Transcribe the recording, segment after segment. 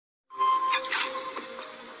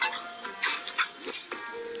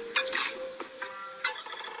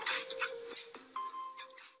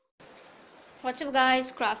What's up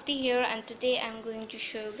guys, Crafty here, and today I'm going to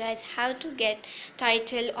show you guys how to get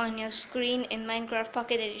title on your screen in Minecraft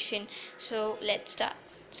Pocket Edition. So let's start.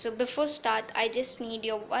 So before start, I just need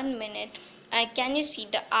your 1 minute. Can you see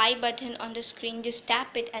the I button on the screen? Just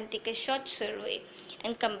tap it and take a short survey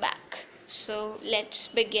and come back. So let's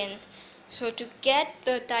begin. So to get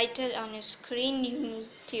the title on your screen, you need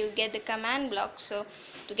to get the command block. So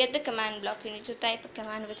to get the command block, you need to type a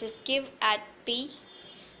command which is give at p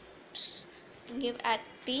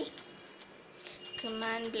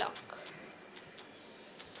command block.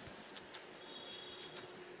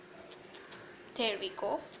 There we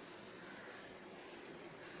go.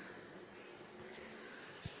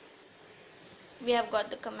 We have got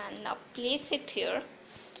the command. Now place it here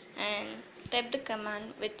and type the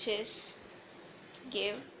command which is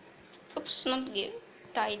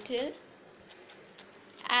title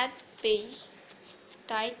at p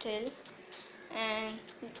title, and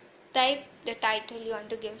type the title you want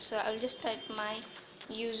to give. So I'll just type my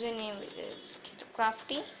username, which is Ghetto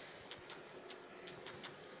Crafty,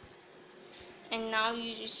 and now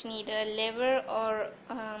you just need a lever or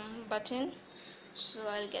button. So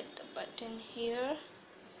I'll get the button here,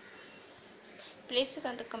 place it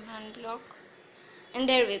on the command block, and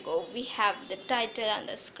there we go. We have the title on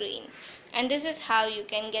the screen, and this is how you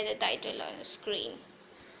can get a title on the screen.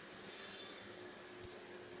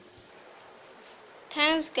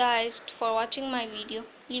 Thanks guys for watching my video.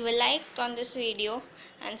 Leave a like on this video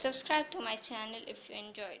and subscribe to my channel if you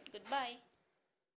enjoyed. Goodbye.